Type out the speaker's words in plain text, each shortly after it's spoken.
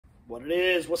what it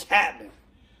is, what's happening.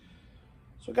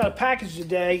 So I got a package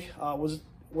today.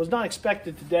 Was not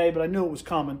expected today, but I knew it was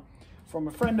coming, from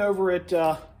a friend over at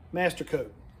Mastercoat.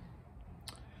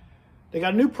 They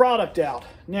got a new product out.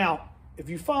 Now, if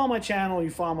you follow my channel, you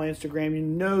follow my Instagram, you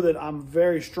know that I'm a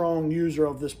very strong user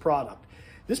of this product.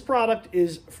 This product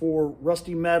is for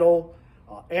rusty metal.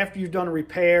 After you've done a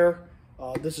repair,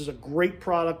 this is a great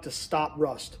product to stop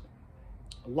rust.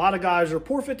 A lot of guys are,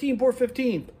 pour 15, pour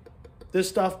 15. This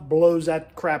stuff blows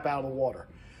that crap out of the water.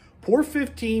 Pour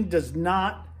 15 does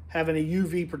not have any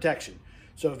UV protection.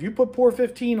 So if you put pour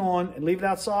 15 on and leave it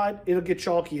outside, it'll get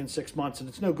chalky in 6 months and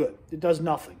it's no good. It does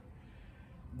nothing.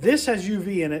 This has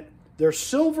UV in it. Their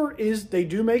silver is, they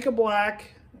do make a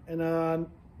black and I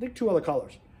think 2 other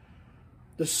colors.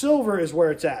 The silver is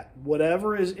where it's at.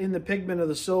 Whatever is in the pigment of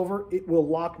the silver, it will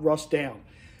lock rust down.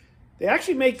 They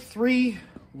actually make 3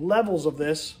 levels of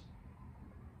this.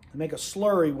 They make a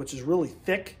slurry, which is really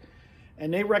thick,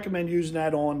 and they recommend using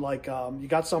that on, like, you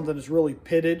got something that's really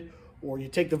pitted, or you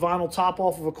take the vinyl top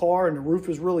off of a car and the roof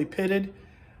is really pitted,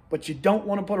 but you don't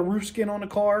want to put a roof skin on the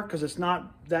car because it's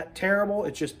not that terrible.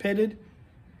 It's just pitted.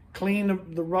 Clean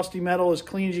the rusty metal as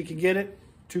clean as you can get it.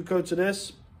 2 coats of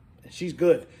this, and she's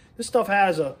good. This stuff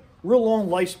has a real long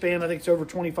lifespan. I think it's over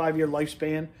 25-year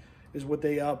lifespan is what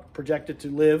they project it to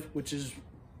live, which is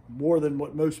more than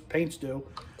what most paints do.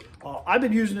 I've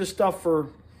been using this stuff for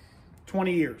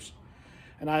 20 years,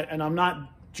 and I'm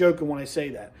not joking when I say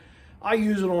that. I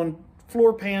use it on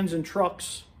floor pans and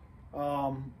trucks,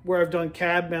 where I've done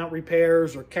cab mount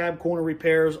repairs or cab corner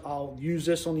repairs. I'll use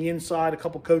this on the inside, a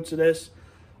couple coats of this.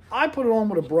 I put it on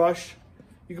with a brush.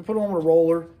 You can put it on with a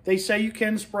roller. They say you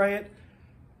can spray it.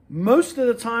 Most of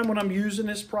the time when I'm using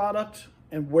this product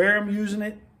and where I'm using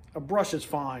it, a brush is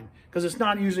fine because it's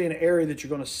not usually an area that you're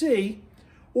going to see,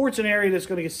 or it's an area that's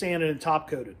going to get sanded and top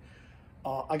coated.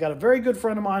 I got a very good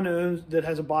friend of mine that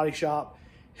has a body shop.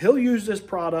 He'll use this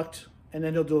product and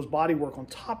then he'll do his body work on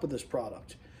top of this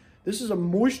product. This is a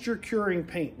moisture curing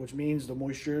paint, which means the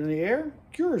moisture in the air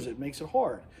cures it, makes it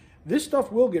hard. This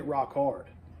stuff will get rock hard.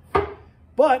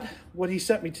 But what he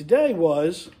sent me today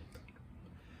was,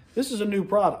 this is a new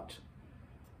product.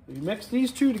 You mix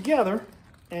these 2 together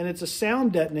and it's a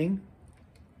sound deadening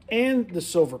and the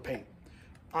silver paint.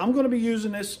 I'm going to be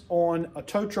using this on a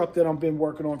tow truck that I've been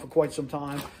working on for quite some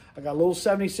time. I got a little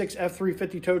 76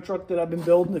 F350 tow truck that I've been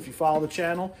building. If you follow the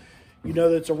channel, you know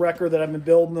that it's a wrecker that I've been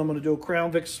building. I'm going to do a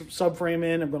Crown Vic subframe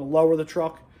in. I'm going to lower the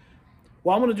truck.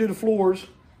 Well, I'm going to do the floors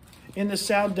in this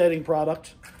sound deadening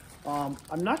product. I'm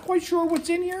not quite sure what's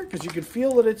in here because you can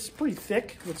feel that it's pretty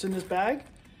thick, what's in this bag.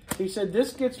 He said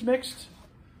this gets mixed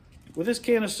with this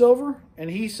can of silver, and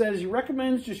he says he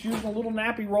recommends just using a little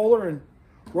nappy roller and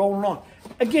rolling it on.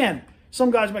 Again,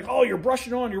 some guys make, oh, you're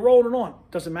brushing on, you're rolling it on.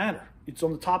 Doesn't matter. It's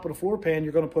on the top of the floor pan.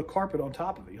 You're going to put carpet on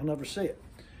top of it. You'll never see it.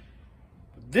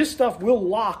 This stuff will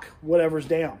lock whatever's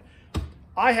down.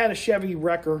 I had a Chevy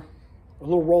wrecker, a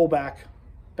little rollback,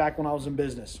 back when I was in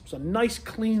business. It's a nice,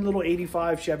 clean little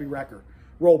 85 Chevy wrecker.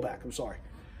 Rollback, I'm sorry.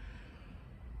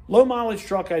 Low mileage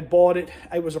truck, I'd bought it.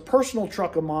 It was a personal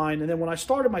truck of mine. And then when I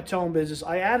started my towing business,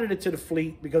 I added it to the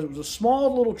fleet because it was a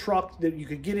small little truck that you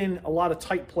could get in a lot of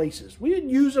tight places. We didn't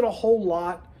use it a whole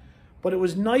lot, but it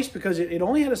was nice because it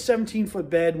only had a 17-foot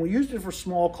bed. And we used it for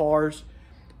small cars,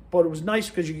 but it was nice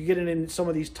because you could get it in some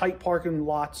of these tight parking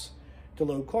lots to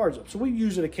load cars up. So we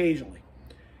use it occasionally.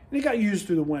 And it got used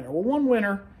through the winter. Well, one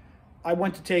winter, I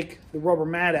went to take the rubber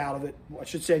mat out of it, I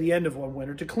should say the end of one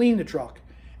winter, to clean the truck.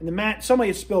 And the mat, somebody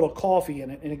had spilled a coffee in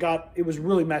it, and it was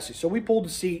really messy. So we pulled the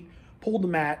seat, pulled the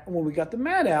mat, and when we got the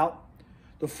mat out,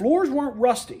 the floors weren't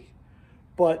rusty,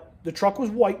 but the truck was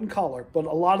white in color. But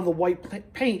a lot of the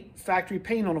white paint, factory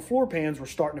paint on the floor pans were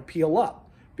starting to peel up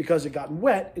because it got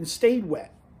wet and stayed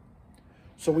wet.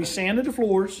 So we sanded the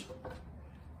floors,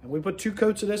 and we put 2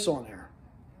 coats of this on there.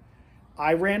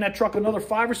 I ran that truck another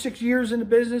 5 or 6 years in the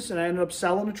business, and I ended up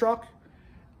selling the truck.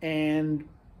 And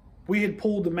we had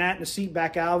pulled the mat and the seat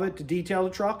back out of it to detail the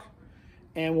truck.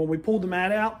 And when we pulled the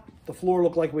mat out, the floor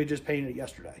looked like we had just painted it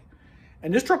yesterday.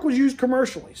 And this truck was used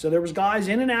commercially. So there was guys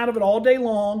in and out of it all day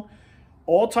long,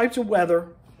 all types of weather.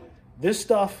 This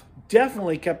stuff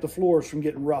definitely kept the floors from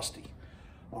getting rusty.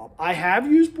 I have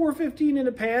used Pour 15 in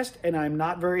the past, and I'm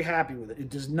not very happy with it. It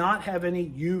does not have any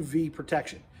UV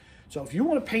protection. So if you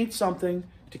want to paint something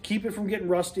to keep it from getting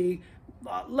rusty,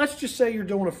 let's just say you're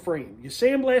doing a frame. You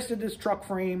sandblasted this truck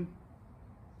frame,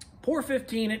 Pour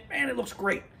 15 it, man, it looks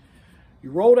great. You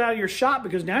rolled out of your shop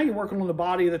because now you're working on the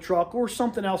body of the truck or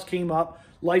something else came up,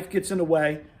 life gets in the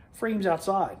way, frame's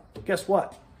outside. Guess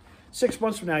what? 6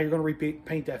 months from now, you're going to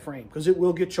repaint that frame because it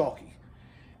will get chalky.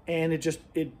 And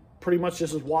it pretty much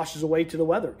just washes away to the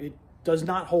weather. It does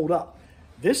not hold up.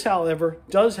 This, however,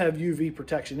 does have UV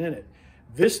protection in it.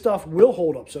 This stuff will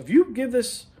hold up. So if you give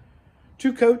this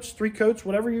 2 coats, 3 coats,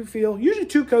 whatever you feel, usually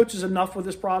 2 coats is enough with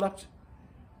this product.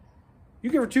 You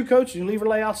give her 2 coats and you leave her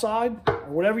lay outside or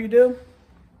whatever you do,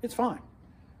 it's fine.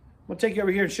 I'm going to take you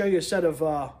over here and show you a set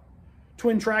of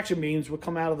twin traction beams would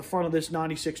come out of the front of this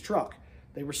 96 truck.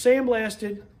 They were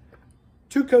sandblasted,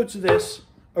 2 coats of this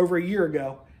over a year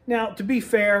ago. Now, to be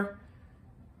fair,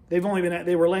 they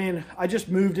were laying, I just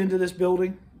moved into this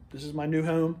building. This is my new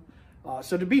home.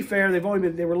 So to be fair,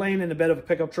 they were laying in the bed of a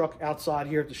pickup truck outside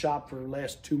here at the shop for the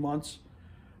last 2 months.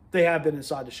 They have been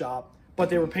inside the shop, but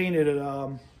they were painted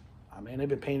at, they've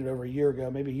been painted over a year ago,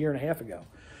 maybe a year and a half ago.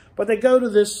 But they go to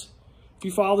this, if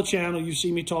you follow the channel, you've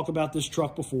seen me talk about this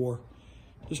truck before.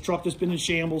 This truck has been in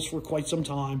shambles for quite some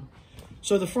time.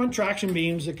 So the front traction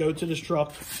beams that go to this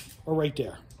truck are right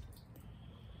there.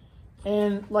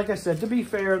 And like I said, to be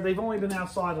fair, they've only been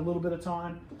outside a little bit of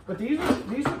time. But these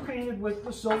are painted with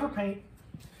the silver paint.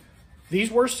 These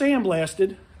were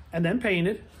sandblasted and then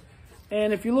painted.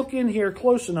 And if you look in here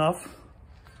close enough,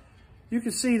 you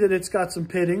can see that it's got some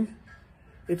pitting.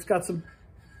 It's got some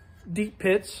deep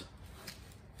pits.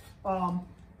 But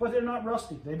they're not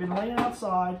rusty. They've been laying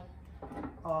outside.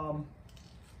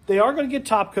 They are going to get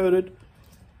top coated.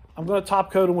 I'm going to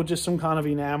top coat them with just some kind of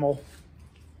enamel,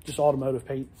 just automotive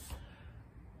paint.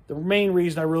 The main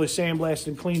reason I really sandblasted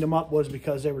and cleaned them up was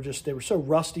because they were so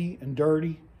rusty and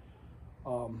dirty.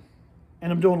 And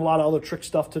I'm doing a lot of other trick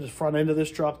stuff to the front end of this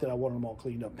truck that I wanted them all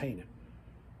cleaned up and painted.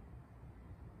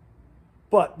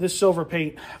 But this silver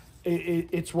paint,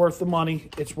 it's worth the money.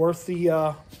 It's worth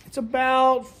the, it's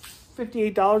about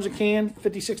 $58 a can,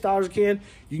 $56 a can.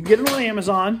 You can get it on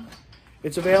Amazon.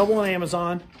 It's available on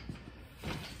Amazon.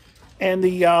 And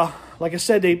like I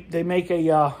said, they make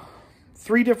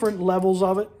 3 different levels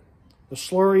of it. The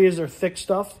slurry is their thick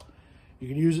stuff. You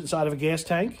can use it inside of a gas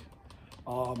tank.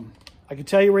 I can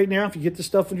tell you right now, if you get this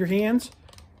stuff in your hands,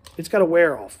 it's got to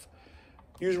wear off.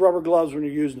 Use rubber gloves when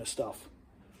you're using this stuff.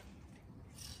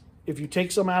 If you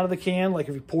take some out of the can, like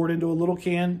if you pour it into a little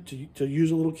can, to use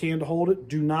a little can to hold it,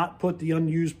 do not put the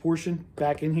unused portion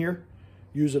back in here.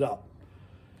 Use it up.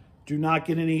 Do not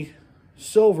get any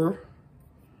silver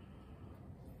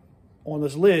on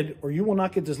this lid, or you will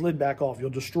not get this lid back off.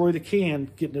 You'll destroy the can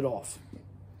getting it off.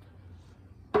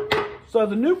 So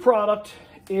the new product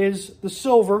is the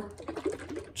silver,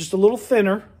 just a little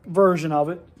thinner version of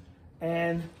it.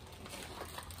 And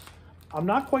I'm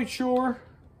not quite sure.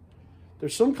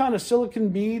 There's some kind of silicone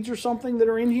beads or something that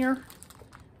are in here.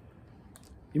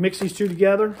 You mix these 2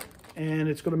 together and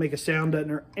it's going to make a sound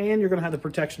deadener, and you're going to have the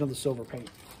protection of the silver paint.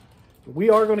 So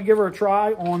we are going to give her a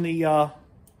try on the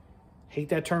hate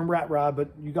that term, rat rod, but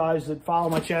you guys that follow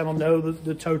my channel know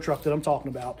the tow truck that I'm talking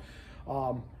about.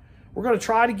 We're going to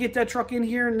try to get that truck in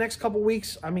here in the next couple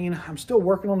weeks. I mean, I'm still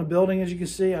working on the building, as you can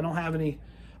see. I don't have any,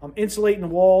 I'm insulating the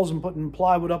walls and putting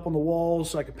plywood up on the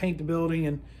walls so I can paint the building,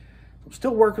 and I'm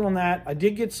still working on that. I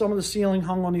did get some of the ceiling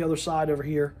hung on the other side over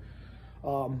here.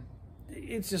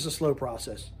 It's just a slow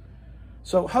process.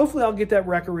 So hopefully I'll get that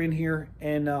wrecker in here,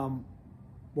 and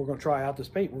we're going to try out this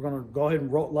paint. We're going to go ahead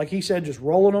and roll, like he said, just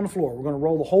roll it on the floor. We're going to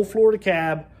roll the whole floor of the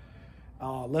cab,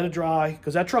 let it dry,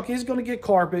 because that truck is going to get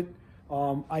carpet.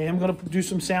 I am going to do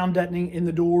some sound deadening in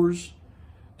the doors,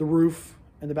 the roof,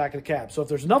 and the back of the cab. So if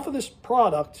there's enough of this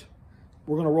product,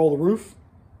 we're going to roll the roof,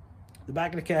 the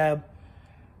back of the cab.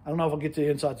 I don't know if I'll get to the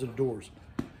insides of the doors.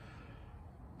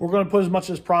 We're going to put as much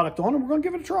of this product on, and we're going to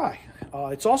give it a try.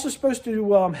 It's also supposed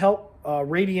to help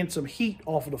radiate some heat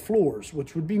off of the floors,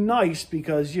 which would be nice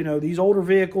because, you know, these older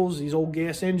vehicles, these old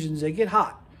gas engines, they get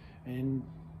hot. And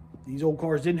these old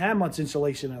cars didn't have much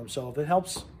insulation in them. So if it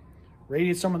helps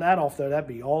radiate some of that off there, that'd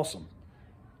be awesome.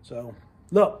 So,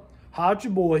 look, holla at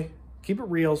your boy. Keep it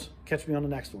reals. Catch me on the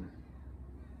next one.